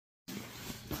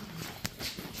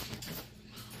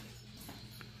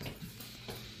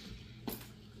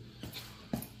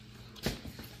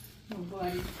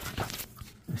buddy.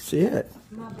 I see it.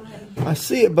 My buddy. I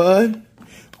see it, bud.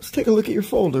 Let's take a look at your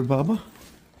folder, Bubba.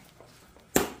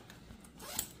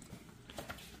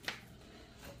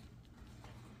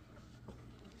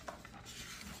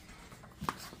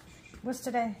 What's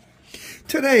today?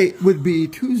 Today would be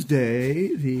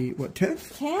Tuesday, the, what,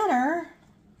 10th?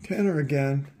 Tanner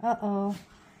again. Uh-oh.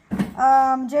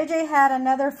 JJ had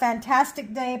another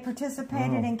fantastic day,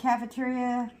 participated in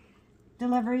cafeteria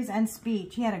deliveries and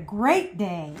speech. He had a great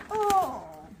day. Oh.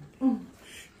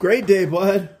 Great day,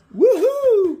 bud.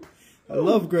 Woohoo! I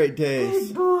love great days.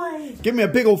 Good boy. Give me a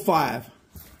big old 5.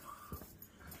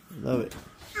 Love it.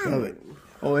 Love it.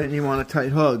 Oh, and you want a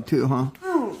tight hug, too, huh?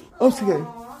 Oh, it's okay.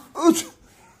 Okay.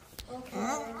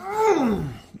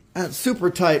 That's super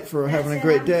tight for having a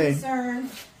great day. Concerned.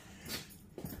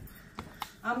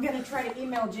 I'm going to try to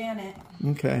email Janet.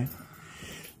 Okay.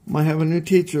 Might have a new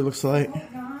teacher, looks like.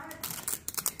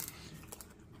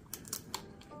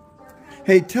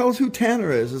 Hey, tell us who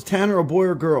Tanner is. Is Tanner a boy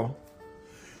or girl?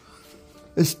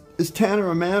 Is Tanner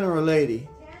a man or a lady?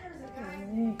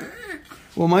 Tanner's a guy.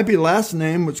 Well, it might be last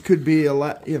name, which could be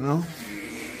you know.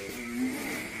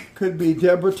 Could be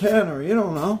Deborah Tanner. You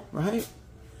don't know, right?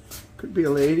 Could be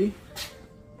a lady.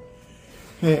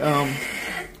 Hey,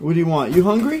 what do you want? You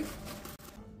hungry?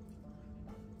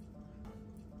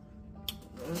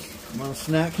 Want a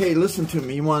snack? Hey, listen to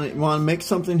me. You want to make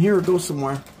something here or go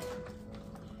somewhere?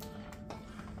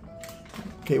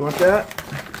 Okay, want that?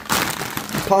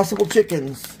 Impossible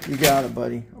chickens. You got it,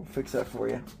 buddy. I'll fix that for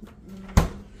you.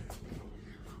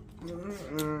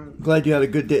 Glad you had a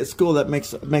good day at school. That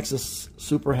makes us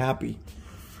super happy.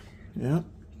 Yeah.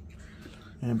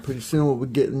 And pretty soon we'll be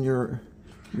getting your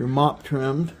mop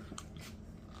trimmed.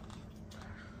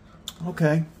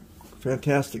 Okay.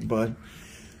 Fantastic, bud.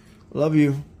 Love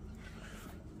you.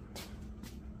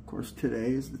 Of course,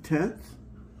 today is the 10th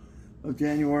of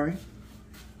January.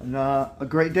 And a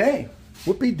great day.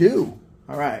 Whoopee-doo.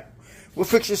 All right. We'll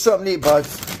fix you something to eat,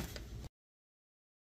 buds.